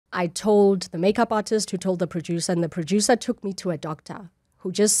I told the makeup artist, who told the producer, and the producer took me to a doctor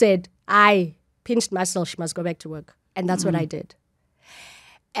who just said, I pinched myself, she must go back to work. And that's what I did.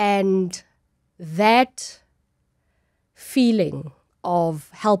 And that feeling of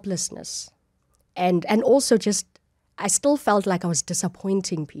helplessness and also just, I still felt like I was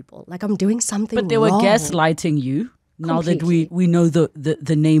disappointing people, like I'm doing something wrong. But they were gaslighting you. Now that we know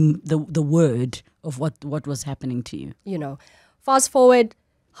the name, the word of what was happening to you. You know, fast forward,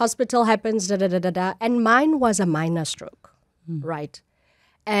 hospital happens, da-da-da-da-da, and mine was a minor stroke, right?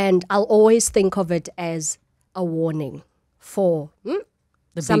 And I'll always think of it as a warning for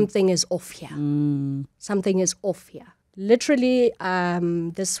something is off here. Something is off here. Literally,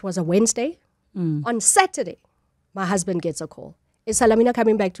 this was a Wednesday. On Saturday, my husband gets a call. Is Salamina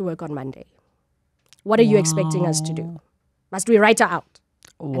coming back to work on Monday? What are you expecting us to do? Must we write her out?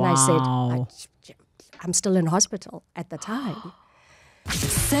 And I said, I'm still in hospital at the time.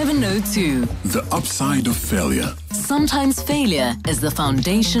 702. The upside of failure. Sometimes failure is the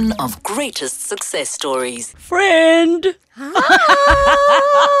foundation of greatest success stories. Friend!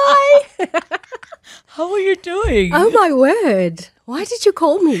 Hi! How are you doing? Oh my word. Why did you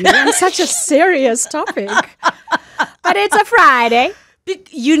call me on such a serious topic? But it's a Friday.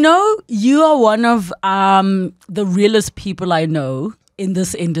 You know, you are one of the realest people I know in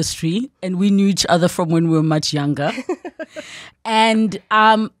this industry, and we knew each other from when we were much younger. And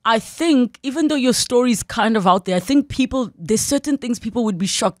I think, even though your story is kind of out there, I think there's certain things people would be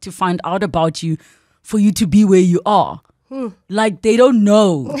shocked to find out about you for you to be where you are. Like, they don't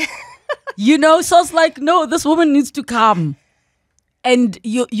know. You know, so it's like, no, this woman needs to come. And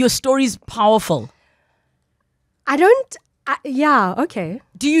your story is powerful. Yeah, okay.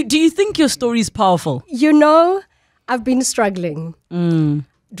 Do you think your story is powerful? You know, I've been struggling.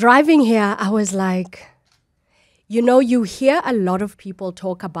 Driving here, I was like, you know, you hear a lot of people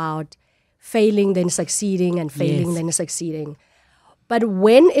talk about failing, then succeeding, and failing, then succeeding. But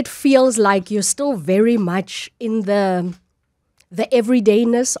when it feels like you're still very much in the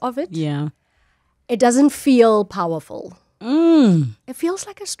everydayness of it, it doesn't feel powerful. It feels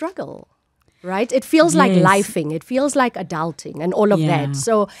like a struggle. Right? It feels like lifing. It feels like adulting and all of that.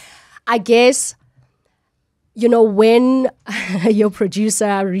 So I guess, you know, when your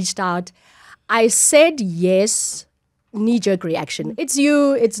producer reached out, I said yes, knee-jerk reaction. It's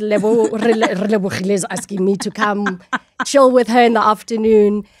you, it's Relebogile is asking me to come chill with her in the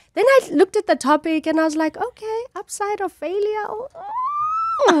afternoon. Then I looked at the topic and I was like, okay, upside of failure.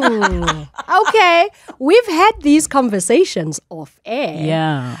 Okay, we've had these conversations off air.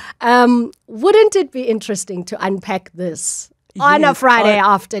 Yeah. Wouldn't it be interesting to unpack this on a Friday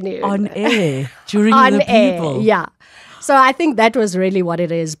afternoon? On air, during the people. Yeah. So I think that was really what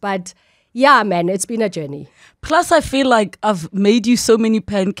it is. But yeah, man, it's been a journey. Plus, I feel like I've made you so many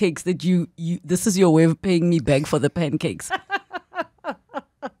pancakes that you this is your way of paying me back for the pancakes.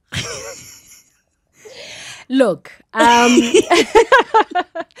 Look, I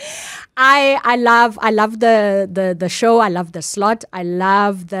love the show. I love the slot. I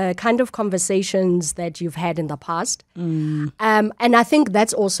love the kind of conversations that you've had in the past. And I think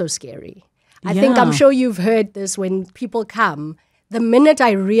that's also scary. I think I'm sure you've heard this when people come. The minute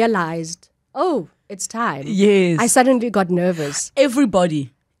I realized, oh, it's time. Yes. I suddenly got nervous.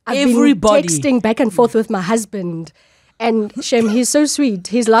 Everybody. I've been texting back and forth with my husband. And Shem, he's so sweet.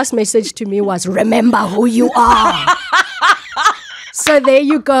 His last message to me was, remember who you are. So there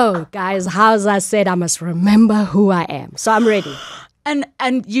you go, guys. As I said, I must remember who I am. So I'm ready. And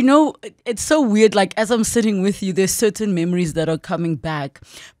you know, it's so weird. Like, as I'm sitting with you, there's certain memories that are coming back.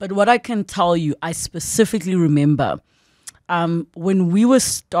 But what I can tell you, I specifically remember when we were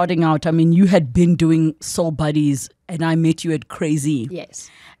starting out, I mean, you had been doing Soul Buddies and I met you at Crazy. Yes.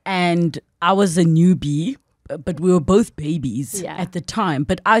 And I was a newbie. But we were both babies at the time.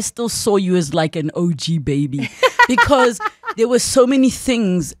 But I still saw you as like an OG baby because there were so many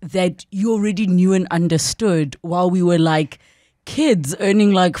things that you already knew and understood while we were like kids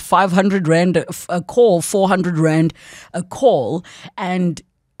earning like 500 Rand a call, 400 Rand a call. And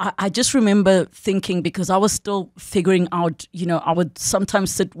I just remember thinking, because I was still figuring out, you know, I would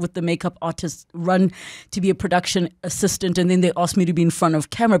sometimes sit with the makeup artist, run to be a production assistant, and then they asked me to be in front of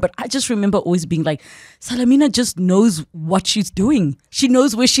camera. But I just remember always being like, Salamina just knows what she's doing. She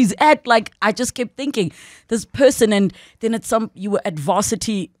knows where she's at. Like, I just kept thinking, this person, and then you were at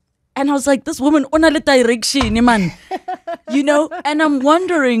varsity, and I was like, this woman, onale direction, man. You know, and I'm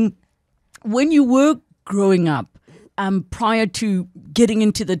wondering, when you were growing up, prior to getting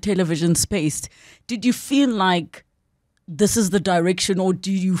into the television space, did you feel like this is the direction, or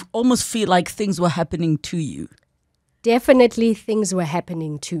do you almost feel like things were happening to you? definitely things were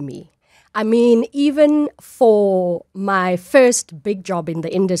happening to me. I mean, even for my first big job in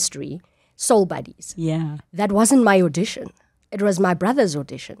the industry, Soul Buddies. Yeah. That wasn't my audition. It was my brother's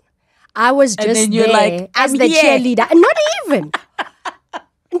audition. I was just then you're there like, as I'm the here. cheerleader. And not even.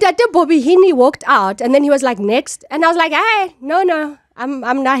 Dr. Bobby Hini walked out and then he was like, next. And I was like, hey, no,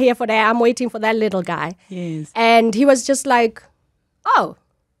 I'm not here for that. I'm waiting for that little guy. Yes. And he was just like, oh,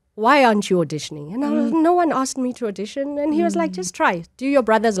 why aren't you auditioning? And I was, no one asked me to audition. And he was like, just try, do your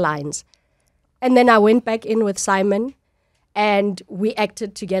brother's lines. And then I went back in with Simon and we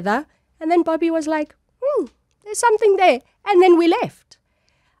acted together. And then Bobby was like, there's something there. And then we left.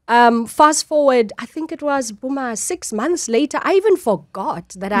 Fast forward, I think it was 6 months later, I even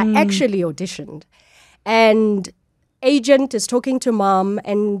forgot that I actually auditioned. And agent is talking to mom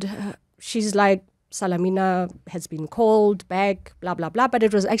and she's like, Salamina has been called back, blah, blah, blah. But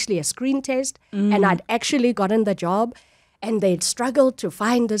it was actually a screen test and I'd actually gotten the job and they'd struggled to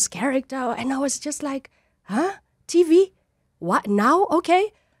find this character. And I was just like, huh? TV? What? Now?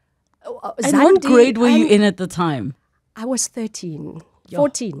 Okay. And what grade were you in at the time? I was 13,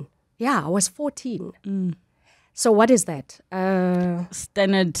 14. Yeah, I was 14. So what is that?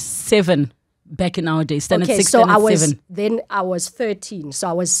 Standard 7 back in our day. Standard 6, so standard 7. Then I was 13. So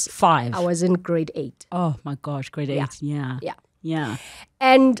I was 5. I was in grade 8. Oh my gosh, grade 8. Yeah. Yeah.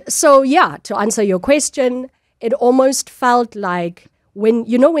 And so, to answer your question, it almost felt like when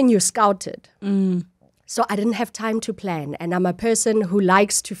you're scouted. So I didn't have time to plan. And I'm a person who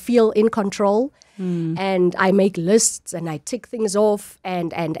likes to feel in control. And I make lists and I tick things off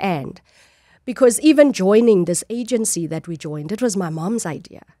and. Because even joining this agency that we joined, it was my mom's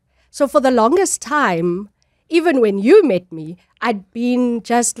idea. So for the longest time, even when you met me, I'd been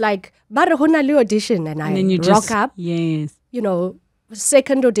just like, Barahona audition. And I rock up. Yes.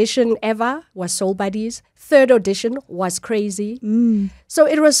 Second audition ever was Soul Buddies. Third audition was Crazy. So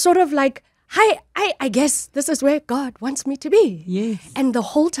it was sort of like, I guess this is where God wants me to be. Yes. And the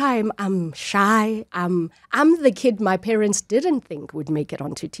whole time I'm shy. I'm the kid my parents didn't think would make it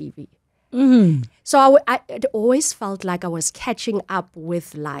onto TV. So it always felt like I was catching up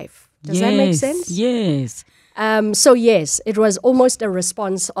with life. Does that make sense? Yes. So yes, it was almost a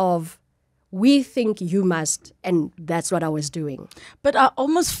response of, we think you must, and that's what I was doing. But I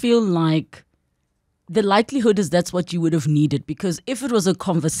almost feel like the likelihood is that's what you would have needed, because if it was a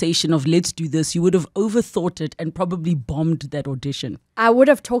conversation of let's do this, you would have overthought it and probably bombed that audition. I would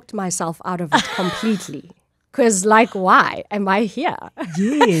have talked myself out of it completely. Because why am I here?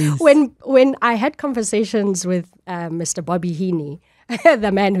 Yes. When I had conversations with Mr. Bobby Hini,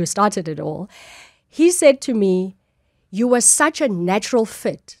 the man who started it all, he said to me, you were such a natural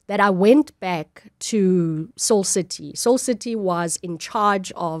fit that I went back to Soul City. Soul City was in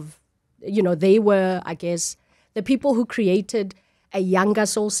charge of, they were, I guess, the people who created a younger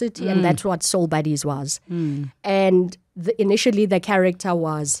Soul City, and that's what Soul Buddies was. And initially the character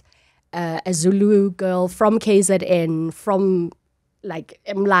was a Zulu girl from KZN, from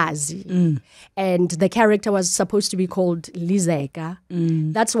Mlazi. And the character was supposed to be called Lizeka.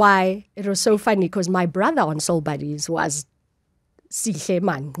 That's why it was so funny, because my brother on Soul Buddies was Sihle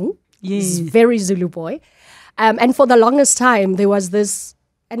Mangu. He's a very Zulu boy. And for the longest time, there was this,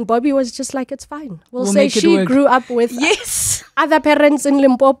 and Bobby was just like, it's fine. We'll say she grew up with other parents in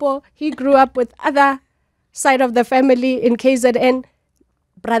Limpopo. He grew up with other side of the family in KZN.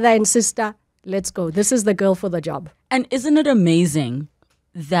 Brother and sister, let's go. This is the girl for the job. And isn't it amazing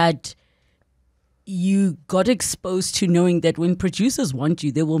that you got exposed to knowing that when producers want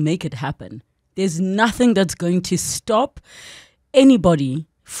you, they will make it happen? There's nothing that's going to stop anybody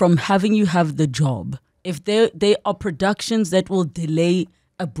from having you have the job. If there are productions that will delay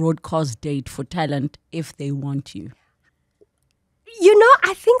a broadcast date for talent if they want you.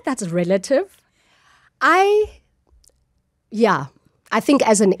 I think that's relative. I think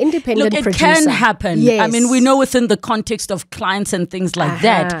as an independent producer, producer, it can happen. Yes. I mean, we know within the context of clients and things like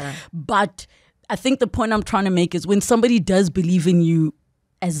that. But I think the point I'm trying to make is when somebody does believe in you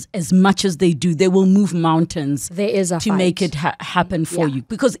as much as they do, they will move mountains there is a to fight. make it happen for you.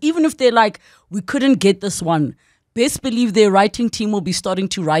 Because even if they're like, we couldn't get this one, best believe their writing team will be starting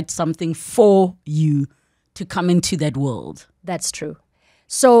to write something for you to come into that world. That's true.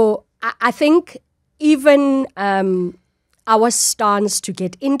 So I think even our stance to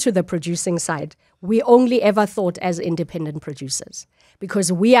get into the producing side, we only ever thought as independent producers,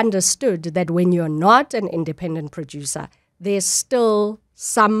 because we understood that when you're not an independent producer, there's still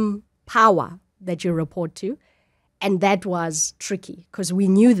some power that you report to. And that was tricky, because we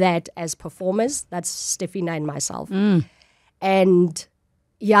knew that as performers, that's Stefina and myself. And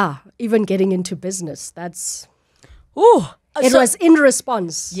even getting into business, that's... Oh, It was in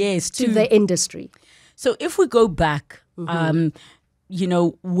response to the industry. So if we go back, when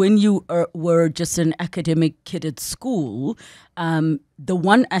you were just an academic kid at school, the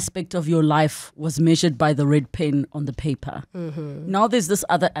one aspect of your life was measured by the red pen on the paper. Now there's this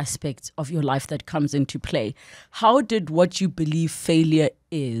other aspect of your life that comes into play. How did what you believe failure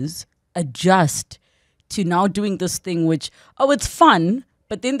is adjust to now doing this thing which, it's fun,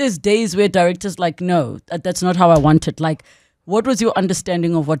 but then there's days where directors like, no, that's not how I want it. Like, what was your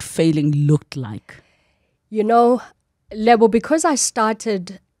understanding of what failing looked like? Lebo, because I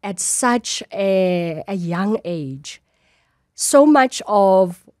started at such a young age, so much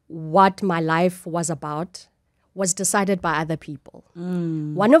of what my life was about was decided by other people.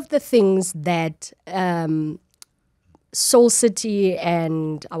 One of the things that Soul City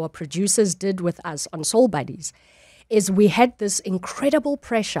and our producers did with us on Soul Buddies is we had this incredible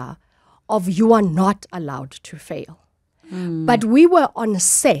pressure of you are not allowed to fail. But we were on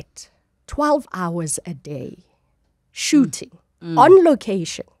set 12 hours a day, shooting, on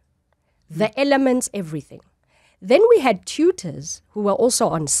location, the elements, everything. Then we had tutors who were also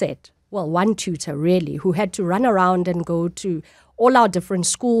on set. Well, one tutor really, who had to run around and go to all our different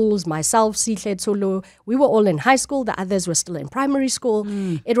schools, myself, Sihle Tsolo. We were all in high school. The others were still in primary school.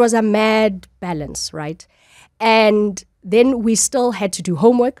 It was a mad balance, right? And then we still had to do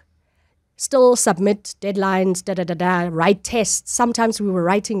homework, still submit deadlines, write tests. Sometimes we were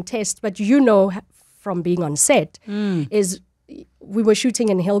writing tests, but from being on set is we were shooting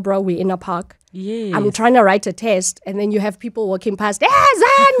in Hillbrow, we're in a park. Yes. I'm trying to write a test, and then you have people walking past,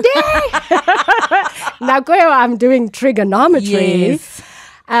 Zandi! Now, I'm doing trigonometry. Yes.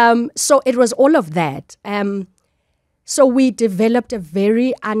 So it was all of that. So we developed a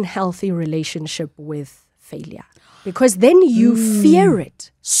very unhealthy relationship with failure because then you fear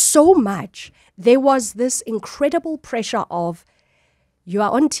it so much. There was this incredible pressure of, you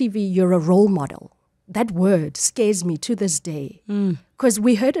are on TV, you're a role model. That word scares me to this day because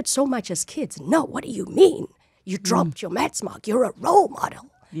we heard it so much as kids. No, what do you mean? You dropped your maths mark. You're a role model.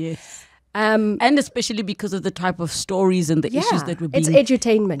 Yes. And especially because of the type of stories and the issues that were being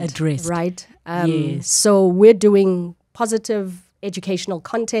edutainment addressed. Right? Yes. So we're doing positive educational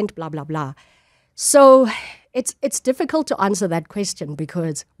content, blah, blah, blah. So it's difficult to answer that question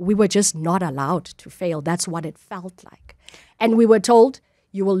because we were just not allowed to fail. That's what it felt like. And we were told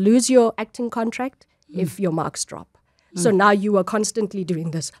you will lose your acting contract if your marks drop. So now you are constantly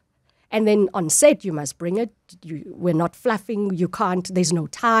doing this. And then on set, you must bring it. We're not fluffing. You can't. There's no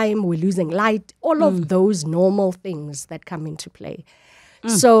time. We're losing light. All of those normal things that come into play.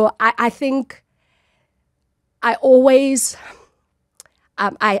 So I think I always,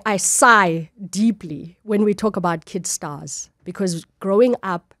 I sigh deeply when we talk about kid stars because growing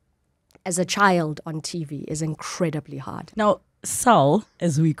up as a child on TV is incredibly hard. Now, Sal,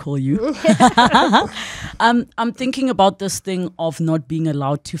 as we call you, I'm thinking about this thing of not being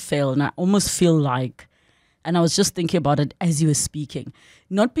allowed to fail. And I almost feel like, and I was just thinking about it as you were speaking,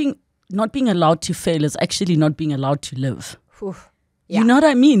 not being allowed to fail is actually not being allowed to live. Yeah. You know what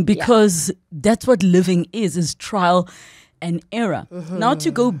I mean? Because that's what living is trial and error. Now to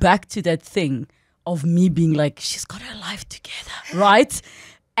go back to that thing of me being like, she's got her life together, right?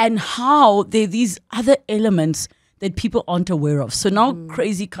 And how there are these other elements that people aren't aware of. So now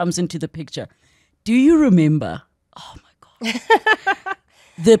crazy comes into the picture. Do you remember, oh my God,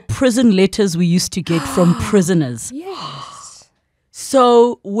 the prison letters we used to get from prisoners? Yes.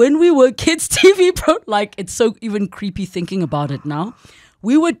 So when we were kids TV, like it's so even creepy thinking about it now.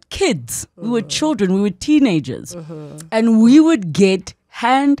 We were kids, we were children, we were teenagers. And we would get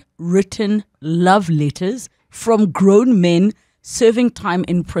handwritten love letters from grown men serving time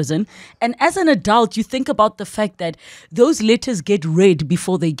in prison. And as an adult, you think about the fact that those letters get read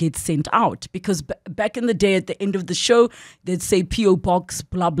before they get sent out. Because back in the day, at the end of the show, they'd say P.O. Box,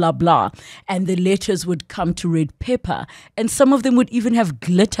 blah, blah, blah. And the letters would come to red pepper. And some of them would even have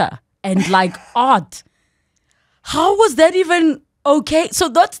glitter and like art. How was that even okay? So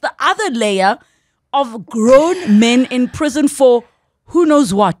that's the other layer of grown men in prison for who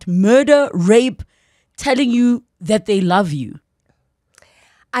knows what, murder, rape, telling you that they love you.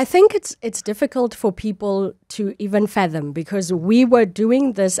 I think it's difficult for people to even fathom because we were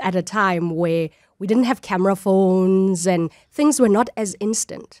doing this at a time where we didn't have camera phones and things were not as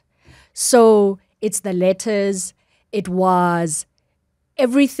instant. So it's the letters, it was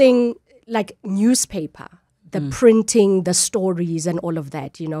everything like newspaper, the printing, the stories and all of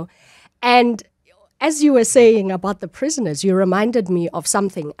that, And as you were saying about the prisoners, you reminded me of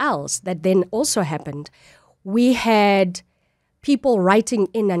something else that then also happened. We had people writing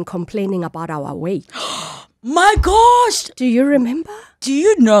in and complaining about our weight. My gosh! Do you remember? Do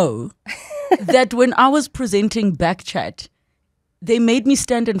you know that when I was presenting Backchat, they made me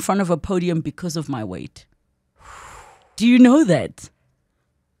stand in front of a podium because of my weight? Do you know that?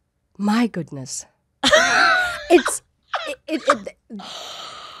 My goodness. It's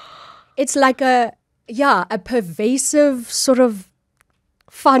like a pervasive sort of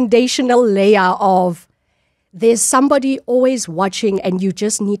foundational layer of there's somebody always watching and you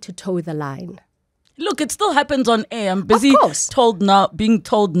just need to toe the line. Look, it still happens on air. I'm busy being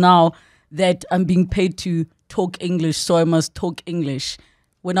told now that I'm being paid to talk English, so I must talk English.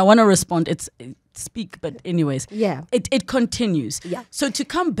 When I want to respond, it's speak, but anyways. Yeah. It continues. Yeah. So to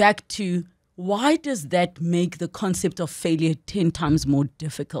come back to why does that make the concept of failure 10 times more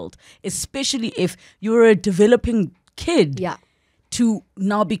difficult, especially if you're a developing kid to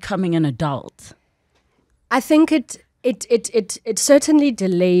now becoming an adult? I think it certainly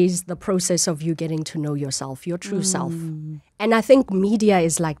delays the process of you getting to know yourself, your true self. And I think media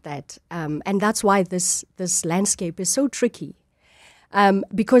is like that. And that's why this landscape is so tricky.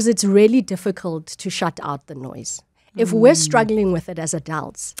 Because it's really difficult to shut out the noise. If we're struggling with it as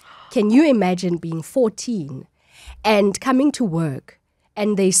adults, can you imagine being 14 and coming to work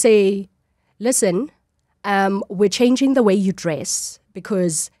and they say, listen, we're changing the way you dress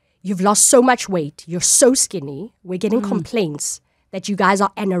because you've lost so much weight, you're so skinny, we're getting complaints that you guys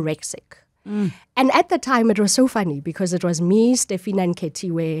are anorexic. And at the time, it was so funny because it was me, Stefina and Ketty,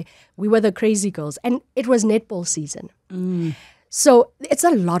 where we were the crazy girls, and it was netball season. So it's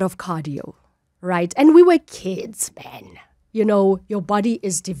a lot of cardio, right? And we were kids, man. You know, your body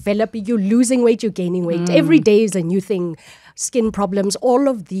is developing, you're losing weight, you're gaining weight. Every day is a new thing, skin problems, all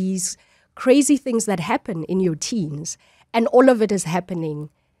of these crazy things that happen in your teens. And all of it is happening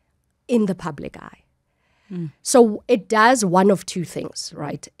in the public eye. So it does one of two things,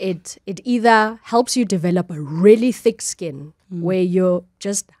 right? It either helps you develop a really thick skin where you're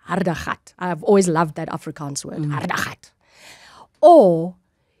just hardagat. I've always loved that Afrikaans word, hardagat. Or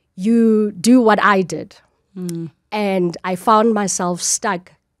you do what I did. And I found myself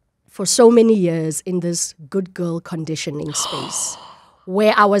stuck for so many years in this good girl conditioning space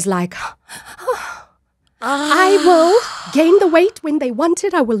where I was like, I will gain the weight when they want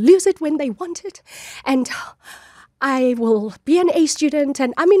it. I will lose it when they want it. And I will be an A student.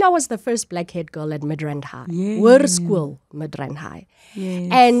 And I mean, I was the first black-haired girl at Midrand High. Word school, Midrand High.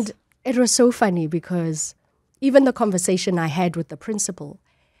 And it was so funny because even the conversation I had with the principal,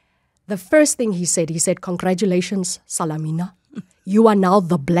 the first thing he said, congratulations, Salamina. You are now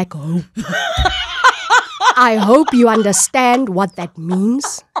the Black Hope. I hope you understand what that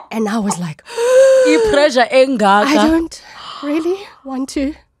means. And I was like, I don't really want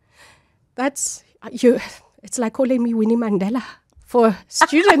to. That's you. It's like calling me Winnie Mandela for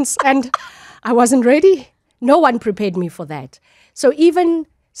students. And I wasn't ready. No one prepared me for that. So even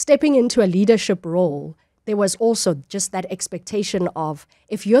stepping into a leadership role, there was also just that expectation of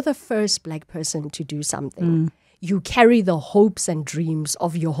if you're the first black person to do something, you carry the hopes and dreams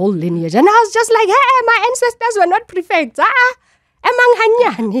of your whole lineage. And I was just like, hey, my ancestors were not prefects.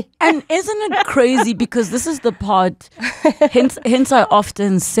 And isn't it crazy? Because this is the part, hence I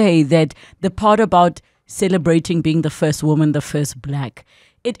often say that the part about celebrating being the first woman, the first black,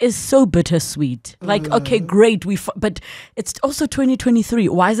 it is so bittersweet. Like, okay, great, but it's also 2023.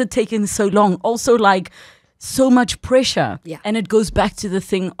 Why is it taking so long? Also, like, so much pressure. Yeah. And it goes back to the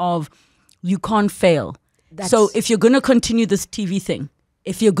thing of you can't fail. So if you're going to continue this TV thing,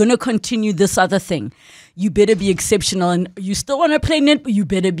 if you're going to continue this other thing, you better be exceptional. And you still want to play net, but you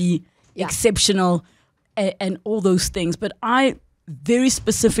better be exceptional and all those things. But I very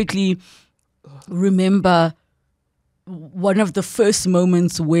specifically remember one of the first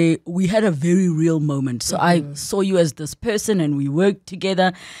moments where we had a very real moment. So I saw you as this person and we worked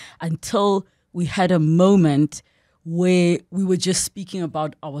together until we had a moment where we were just speaking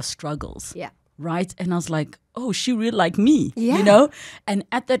about our struggles. Yeah. Right? And I was like, oh, she really like me, Yeah. you know? And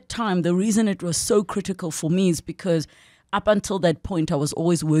at that time, the reason it was so critical for me is because up until that point, I was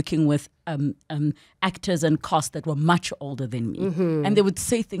always working with actors and cast that were much older than me. And they would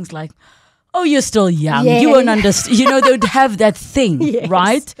say things like, oh, you're still young. Yeah. You won't understand. You know, they would have that thing,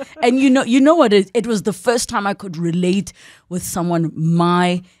 right? And you know what? It was the first time I could relate with someone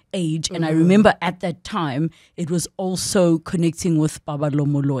my age. And I remember at that time, it was also connecting with Baba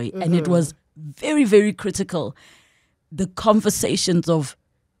Lomoloi. And it was very, very critical. The conversations of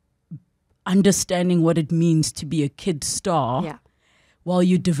understanding what it means to be a kid star while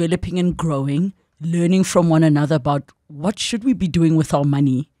you're developing and growing, learning from one another about what should we be doing with our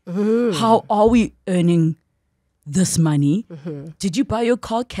money? How are we earning this money. Did you buy your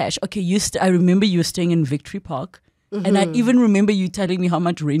car cash? Okay, I remember you were staying in Victory Park. And I even remember you telling me how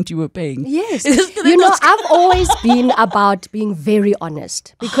much rent you were paying. Yes. I've always been about being very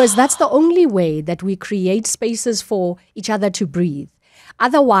honest, because that's the only way that we create spaces for each other to breathe.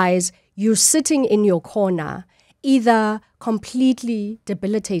 Otherwise, you're sitting in your corner, either completely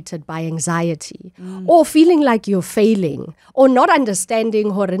debilitated by anxiety or feeling like you're failing or not understanding,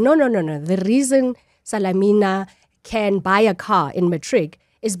 no. The reason Salamina can buy a car in matric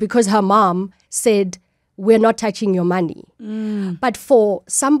is because her mom said, we're not touching your money. But for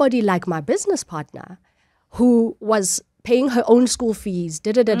somebody like my business partner who was paying her own school fees,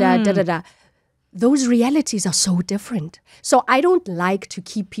 those realities are so different. So I don't like to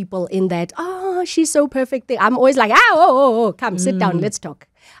keep people in that, she's so perfect thing. I'm always like, come, sit down, let's talk.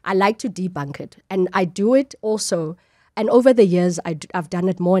 I like to debunk it. And I do it also. And over the years, I've done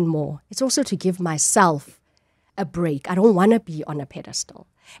it more and more. It's also to give myself a break. I don't want to be on a pedestal.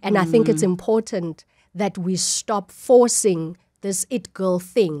 And I think it's important that we stop forcing this it girl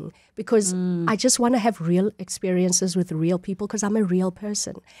thing, because I just want to have real experiences with real people, because I'm a real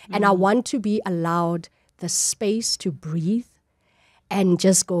person. And I want to be allowed the space to breathe and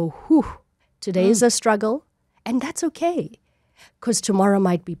just go, whew, today is a struggle, and that's okay, because tomorrow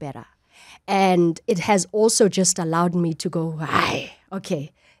might be better. And it has also just allowed me to go,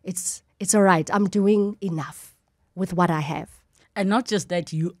 okay, it's all right. I'm doing enough with what I have. And not just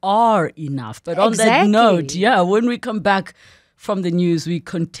that, you are enough. But on that note, when we come back from the news, we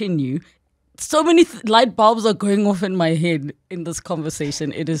continue. So many light bulbs are going off in my head in this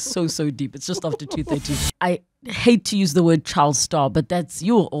conversation. It is so deep. It's just after 2:30. I hate to use the word child star, but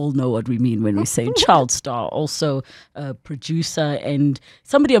you all know what we mean when we say child star. Also a producer and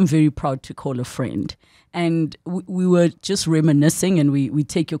somebody I'm very proud to call a friend. And we were just reminiscing, and we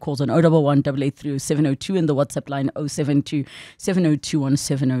take your calls on 011 883 702 and the WhatsApp line 072 702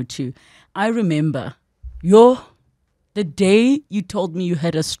 1702. I remember the day you told me you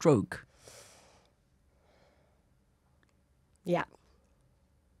had a stroke. Yeah.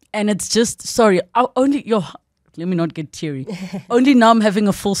 And it's just, let me not get teary. Only now I'm having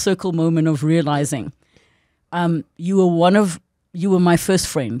a full circle moment of realizing you were my first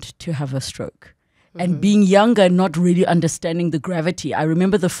friend to have a stroke. And being younger and not really understanding the gravity. I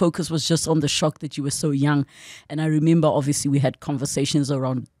remember the focus was just on the shock that you were so young. And I remember, obviously, we had conversations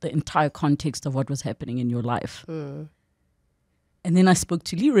around the entire context of what was happening in your life. And then I spoke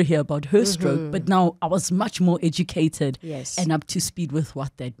to Lyra here about her stroke, but now I was much more educated and up to speed with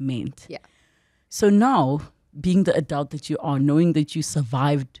what that meant. Yeah. So now, being the adult that you are, knowing that you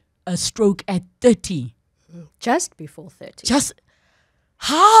survived a stroke at 30. Just before 30.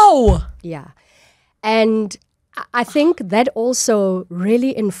 How? Yeah. And I think that also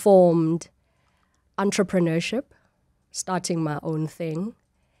really informed entrepreneurship, starting my own thing,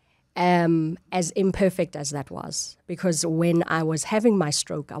 as imperfect as that was. Because when I was having my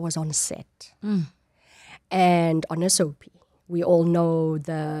stroke, I was on set and on a soapy. We all know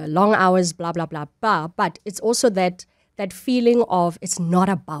the long hours, blah, blah, blah, blah. But it's also that feeling of it's not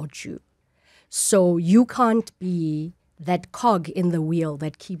about you. So you can't be that cog in the wheel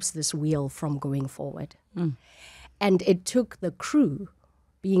that keeps this wheel from going forward. And it took the crew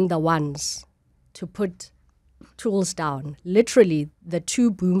being the ones to put tools down. Literally, the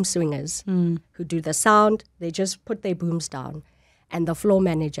two boom swingers who do the sound, they just put their booms down. And the floor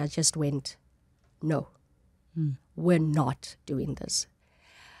manager just went, no, we're not doing this.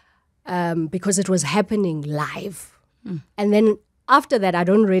 Because it was happening live. And then after that, I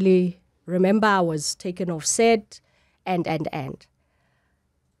don't really remember. I was taken off set. And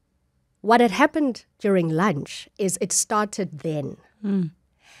what had happened during lunch is it started then.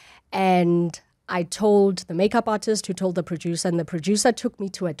 And I told the makeup artist who told the producer, and the producer took me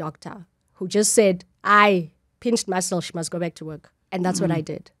to a doctor who just said, I pinched myself, she must go back to work. And that's what I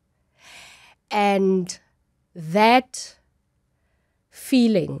did. And that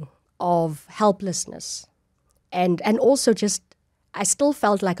feeling of helplessness and also just, I still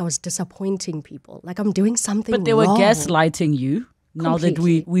felt like I was disappointing people, like I'm doing something wrong. But they were gaslighting you. Now that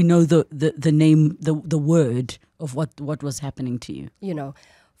we know the name, the word of what was happening to you. You know,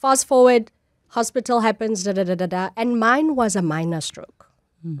 fast forward, hospital happens, and mine was a minor stroke,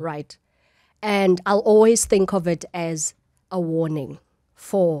 right? And I'll always think of it as a warning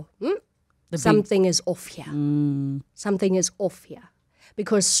for something is off here. Something is off here.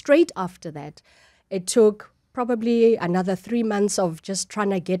 Because straight after that, it took probably another 3 months of just trying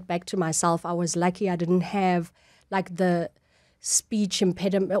to get back to myself. I was lucky I didn't have like the speech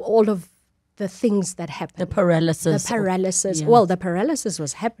impediment, all of the things that happened. The paralysis. Well, the paralysis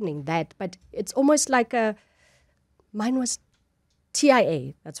was happening but it's almost like a Mine was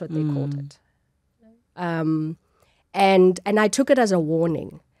TIA. That's what they called it. And I took it as a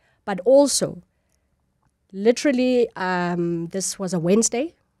warning. But also, literally, this was a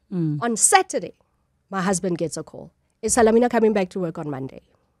Wednesday. On Saturday, my husband gets a call. Is Salamina coming back to work on Monday?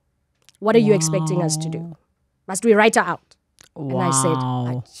 What are you expecting us to do? Must we write her out? Wow. And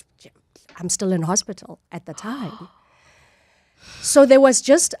I said, I'm still in hospital at the time. So there was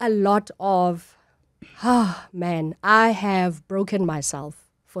just a lot of, man, I have broken myself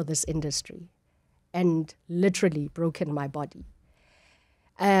for this industry and literally broken my body.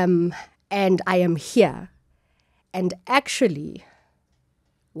 And I am here. And actually,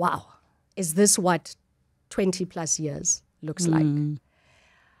 wow, is this what 20 plus years looks like?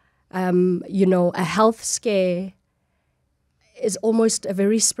 You know, a health scare is almost a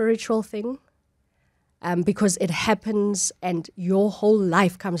very spiritual thing because it happens and your whole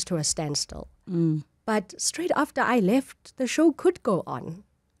life comes to a standstill. But straight after I left, the show could go on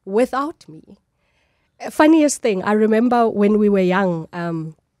without me. Funniest thing, I remember when we were young,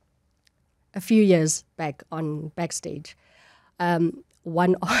 a few years back on Backstage,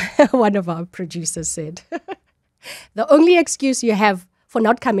 one of our producers said, the only excuse you have for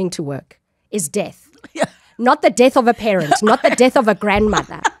not coming to work is death. Yeah. Not the death of a parent, not the death of a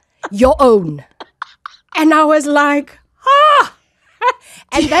grandmother, your own. And I was like,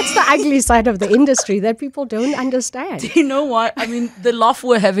 And that's the ugly side of the industry that people don't understand. You know what? I mean, the laugh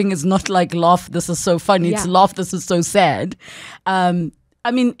we're having is not like laugh, this is so funny. It's laugh, this is so sad.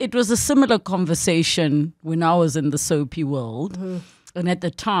 I mean, it was a similar conversation when I was in the soapy world. And at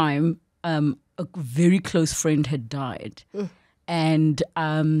the time, a very close friend had died. And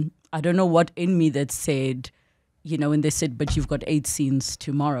I don't know what in me that said, you know, and they said, but you've got 8 scenes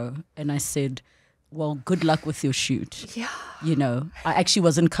tomorrow. And I said, well, good luck with your shoot. Yeah. You know, I actually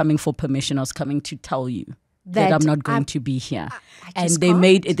wasn't coming for permission. I was coming to tell you that I'm not going to be here. And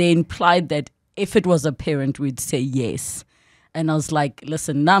they implied that if it was a parent, we'd say yes. And I was like,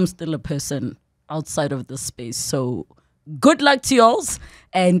 listen, now I'm still a person outside of this space. So good luck to y'alls.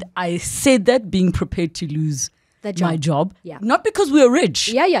 And I said that being prepared to lose my job. Yeah. Not because we were rich.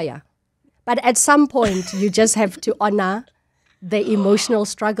 Yeah. But at some point, you just have to honor the emotional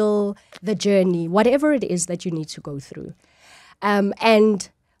struggle, the journey, whatever it is that you need to go through. And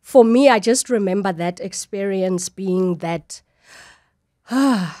for me, I just remember that experience being that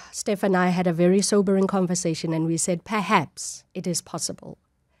Steph and I had a very sobering conversation and we said, perhaps it is possible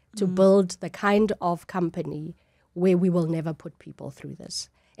to build the kind of company where we will never put people through this.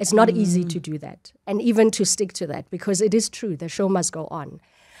 It's not easy to do that and even to stick to that because it is true, the show must go on.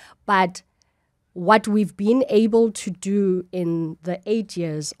 But what we've been able to do in the 8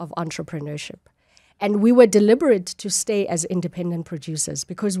 years of entrepreneurship, and we were deliberate to stay as independent producers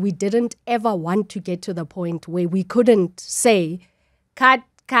because we didn't ever want to get to the point where we couldn't say, cut,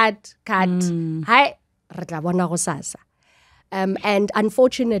 hi, re tla bona go sasa. And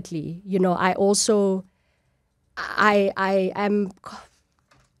unfortunately, you know, I also, I'm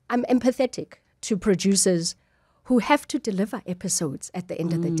empathetic to producers who have to deliver episodes at the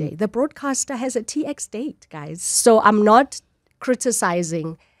end of the day. The broadcaster has a TX date, guys. So I'm not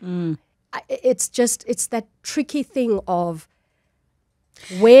criticizing. It's that tricky thing of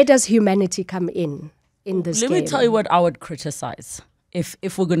where does humanity come in this game? Let me tell you what I would criticize.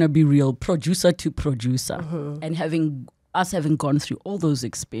 If we're going to be real, producer to producer, and having gone through all those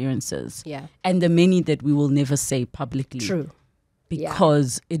experiences, and the many that we will never say publicly. True.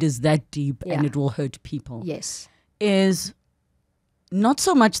 Because it is that deep and it will hurt people. Yes. Is not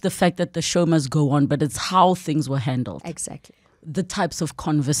so much the fact that the show must go on, but it's how things were handled. Exactly. The types of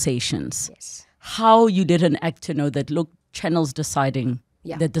conversations. Yes. How you did an act to know that, look, channel's deciding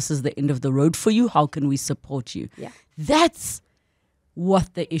that this is the end of the road for you. How can we support you? Yeah. That's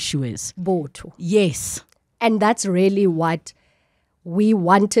what the issue is. Boto. Yes. And that's really what we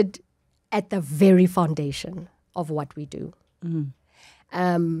wanted at the very foundation of what we do.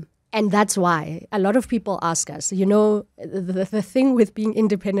 And that's why a lot of people ask us, you know, the thing with being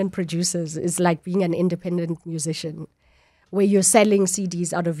independent producers is like being an independent musician where you're selling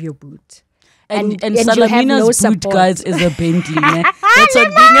CDs out of your boot. And Salamina's boot, guys, is a Bentley.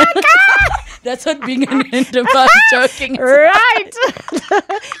 That's what being an independent joking. Right.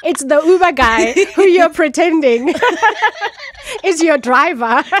 It's the Uber guy who you're pretending is your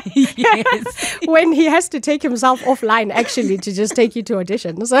driver. Yes. When he has to take himself offline actually to just take you to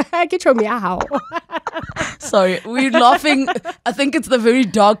auditions. Get your meow. Sorry, we're laughing. I think it's the very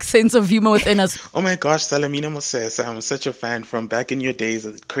dark sense of humor within us. Oh my gosh, Salamina Mosese, I'm such a fan from back in your days,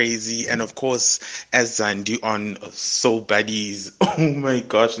 crazy. And of course, as Zandi on Soul Buddies. Oh my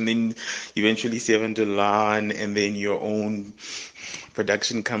gosh. And then eventually Seven Delan, and then your own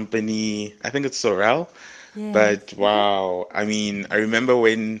production company. I think it's Sorel. Yeah. But wow, I mean, I remember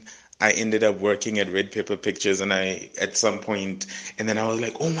when I ended up working at Red Pepper Pictures, and at some point, and then I was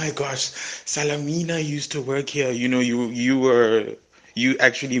like, oh my gosh, Salamina used to work here. You know, you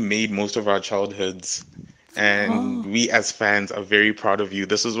actually made most of our childhoods, and we as fans are very proud of you.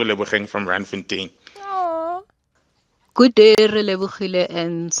 This is Relebogile from Randfontein. Good day, Relebogile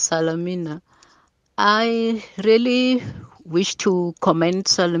and Salamina. I really wish to commend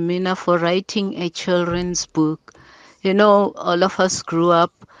Salamina for writing a children's book. You know, all of us grew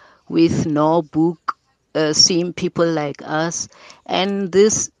up with no book, seeing people like us, and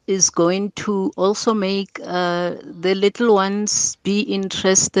this is going to also make the little ones be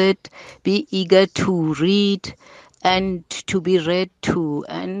interested, be eager to read, and to be read to.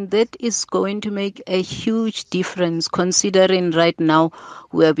 And that is going to make a huge difference, considering right now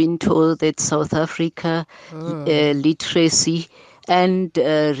we have been told that South Africa literacy and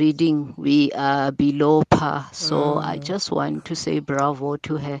reading, we are below par. So I just want to say bravo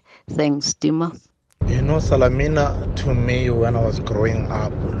to her. Thanks, Dima. You know, Salamina, to me, when I was growing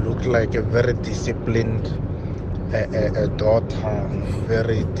up, looked like a very disciplined a daughter,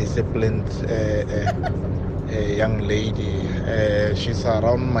 very disciplined young lady. She's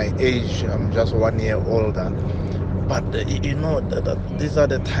around my age. I'm just 1 year older. But you know, these are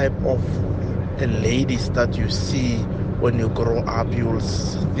the type of ladies that you see when you grow up. You'll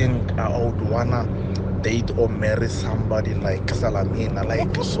think I would wanna date or marry somebody like Salamina,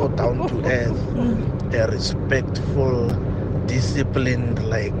 like so down to earth, respectful, disciplined.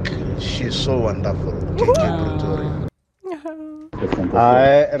 Like she's so wonderful.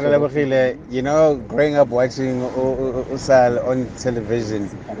 Relebogile, you know, growing up watching Usal on television,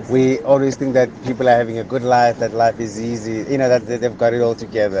 we always think that people are having a good life, that life is easy, you know, that they've got it all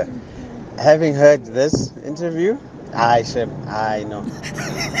together. Having heard this interview, I know.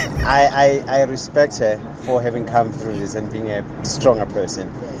 I respect her for having come through this and being a stronger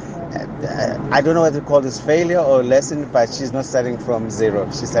person. I don't know whether to call this failure or lesson, but she's not starting from zero.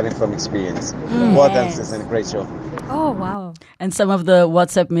 She's starting from experience. Well done, sis, and great show. Oh, wow. And some of the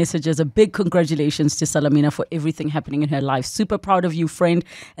WhatsApp messages, a big congratulations to Salamina for everything happening in her life. Super proud of you, friend,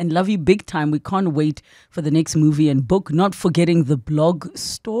 and love you big time. We can't wait for the next movie and book. Not forgetting the blog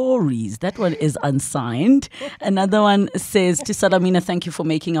stories. That one is unsigned. Another one says, to Salamina, thank you for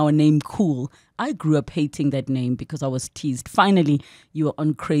making our name cool. I grew up hating that name because I was teased. Finally, you were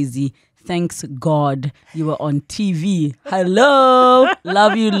on Crazy. Thanks God you were on TV. Hello.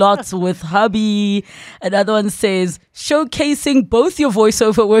 Love you lots with hubby. Another one says, showcasing both your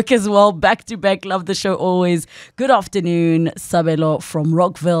voiceover work as well. Back to back. Love the show always. Good afternoon. Sabelo from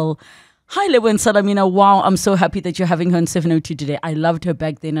Rockville. Hi, Lebo and Salamina. Wow, I'm so happy that you're having her on 702 today. I loved her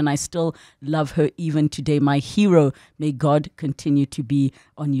back then and I still love her even today. My hero. May God continue to be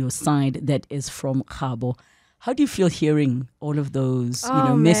on your side. That is from Khabo. How do you feel hearing all of those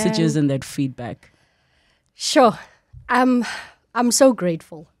messages and that feedback? Sure. I'm so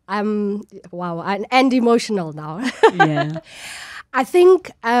grateful. I'm and emotional now. Yeah. I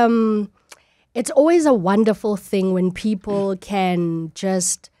think it's always a wonderful thing when people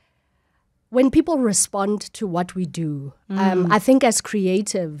when people respond to what we do. I think as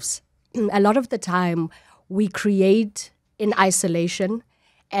creatives, a lot of the time we create in isolation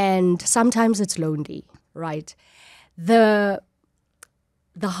and sometimes it's lonely. Right. The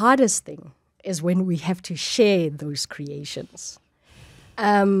hardest thing is when we have to share those creations.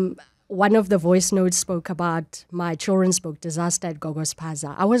 One of the voice notes spoke about my children's book, Disaster at Gogo's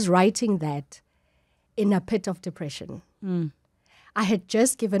Plaza. I was writing that in a pit of depression. I had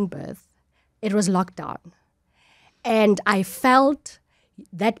just given birth. It was lockdown. And I felt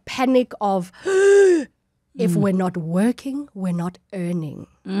that panic of, if we're not working, we're not earning.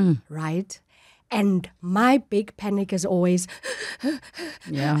 Right? And my big panic is always,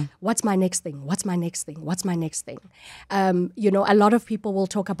 what's my next thing? What's my next thing? What's my next thing? A lot of people will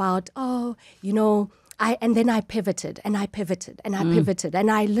talk about, and then I pivoted and I pivoted and I pivoted. And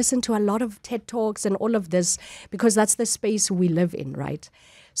I listened to a lot of TED Talks and all of this because that's the space we live in, right?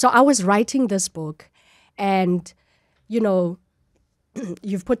 So I was writing this book and,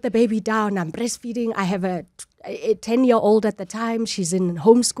 you've put the baby down, I'm breastfeeding, I have a 10-year-old at the time, she's in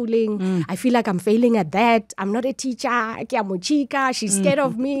homeschooling. I feel like I'm failing at that. I'm not a teacher, she's scared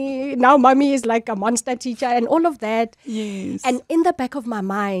of me. Now mommy is like a monster teacher and all of that. Yes. And in the back of my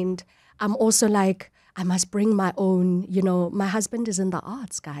mind, I'm also like, I must bring my own, my husband is in the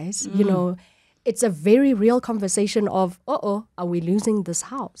arts, guys. It's a very real conversation of, are we losing this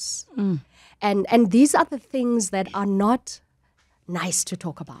house? And these are the things that are not nice to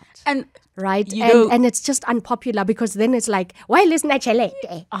talk about. And right? And it's just unpopular because then it's like, why listen to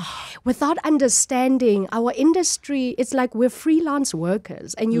Chelete? Without understanding our industry, it's like we're freelance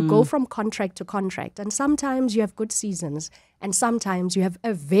workers and you go from contract to contract. And sometimes you have good seasons and sometimes you have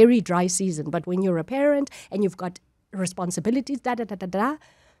a very dry season. But when you're a parent and you've got responsibilities,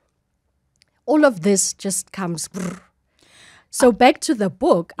 all of this just comes. So back to the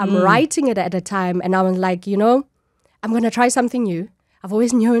book, I'm writing it at a time and I was like, I'm going to try something new. I've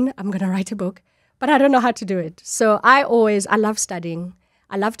always known I'm going to write a book, but I don't know how to do it. So I love studying.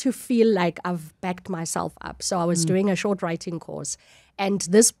 I love to feel like I've backed myself up. So I was doing a short writing course and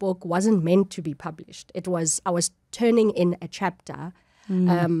this book wasn't meant to be published. I was turning in a chapter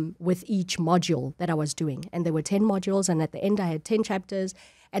with each module that I was doing. And there were 10 modules and at the end I had 10 chapters.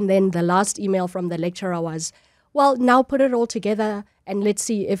 And then the last email from the lecturer was, well, now put it all together and let's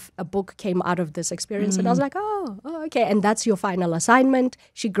see if a book came out of this experience. And I was like, oh, okay. And that's your final assignment.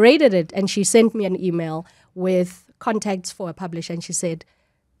 She graded it and she sent me an email with contacts for a publisher. And she said,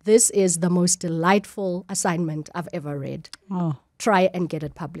 this is the most delightful assignment I've ever read. Oh. Try and get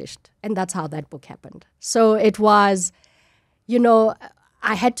it published. And that's how that book happened. So it was,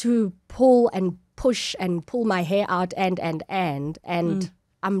 I had to pull and push and pull my hair out and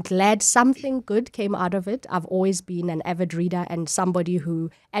I'm glad something good came out of it. I've always been an avid reader and somebody who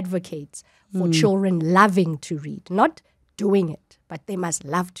advocates for children loving to read, not doing it, but they must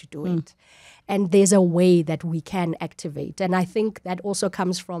love to do it. And there's a way that we can activate. And I think that also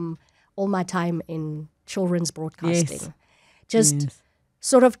comes from all my time in children's broadcasting. Just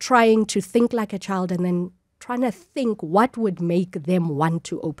sort of trying to think like a child and then trying to think what would make them want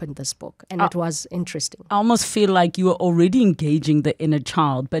to open this book. And it was interesting. I almost feel like you are already engaging the inner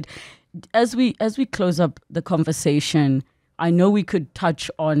child. But as we close up the conversation, I know we could touch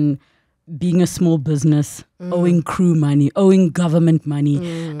on being a small business, owing crew money, owing government money,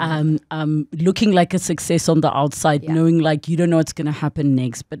 looking like a success on the outside, knowing like you don't know what's going to happen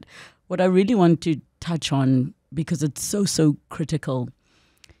next. But what I really want to touch on, because it's so critical,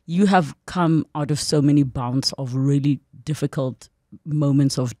 you have come out of so many bouts of really difficult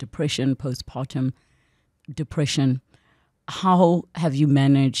moments of depression, postpartum depression. How have you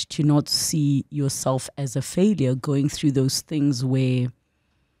managed to not see yourself as a failure going through those things where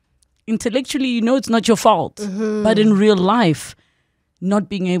intellectually it's not your fault, but in real life, not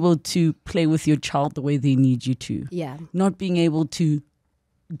being able to play with your child the way they need you to, not being able to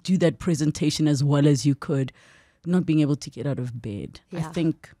do that presentation as well as you could, not being able to get out of bed. I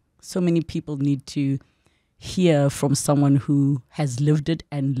think so many people need to hear from someone who has lived it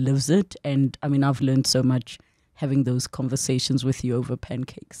and lives it. And I mean, I've learned so much having those conversations with you over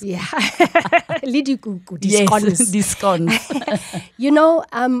pancakes. Yeah. Yes, these scones.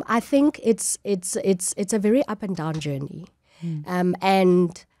 I think it's a very up and down journey.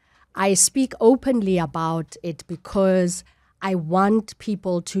 And I speak openly about it because I want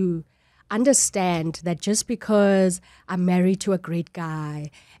people to understand that just because I'm married to a great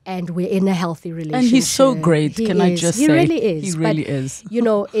guy and we're in a healthy relationship. And he's so great, I just say. He really is. He really is.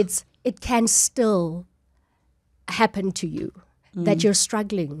 It can still happen to you that you're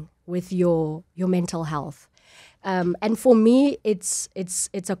struggling with your mental health. And for me, it's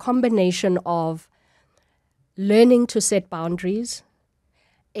a combination of learning to set boundaries.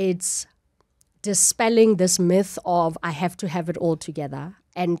 It's dispelling this myth of I have to have it all together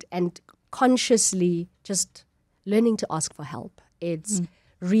and consciously just learning to ask for help. It's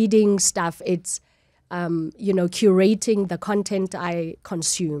reading stuff. It's, curating the content I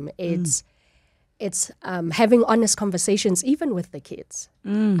consume. It's having honest conversations, even with the kids.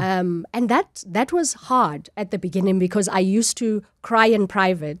 And that was hard at the beginning because I used to cry in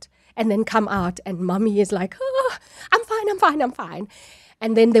private and then come out and mommy is like, oh, I'm fine.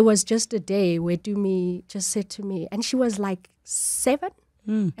 And then there was just a day where Dumi just said to me, and she was like 7,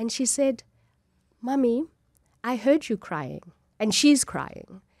 and she said, Mommy, I heard you crying. And she's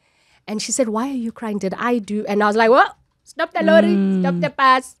crying. And she said, why are you crying? Did I do? And I was like, well, stop the lorry, stop the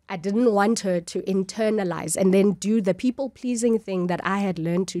bus. I didn't want her to internalize and then do the people-pleasing thing that I had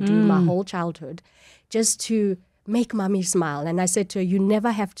learned to do my whole childhood just to make mommy smile. And I said to her, you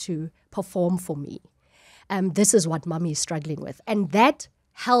never have to perform for me. This is what mommy is struggling with. And that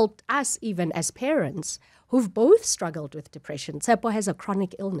helped us even as parents who've both struggled with depression. Tsepo has a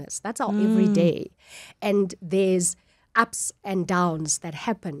chronic illness. That's our everyday. And there's ups and downs that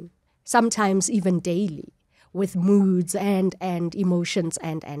happen, sometimes even daily, with moods and emotions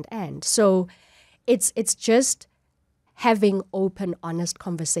and. So it's just having open, honest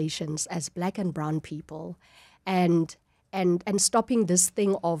conversations as Black and brown people, and stopping this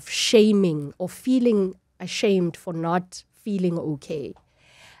thing of shaming or feeling ashamed for not feeling okay.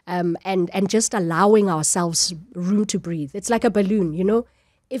 And just allowing ourselves room to breathe. It's like a balloon, you know?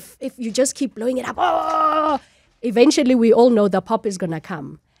 If you just keep blowing it up, eventually we all know the pop is going to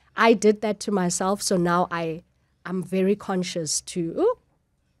come. I did that to myself, so now I'm very conscious to...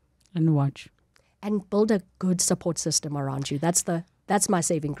 And watch. And build a good support system around you. That's my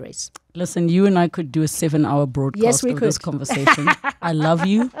saving grace. Listen, you and I could do a 7-hour broadcast yes, we of could. This conversation. I love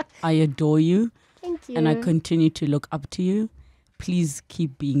you. I adore you. Thank you. And I continue to look up to you. Please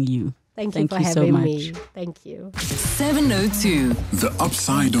keep being you. Thank you for so having much. me. Thank you. 702. The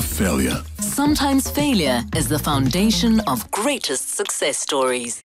upside of failure. Sometimes failure is the foundation of greatest success stories.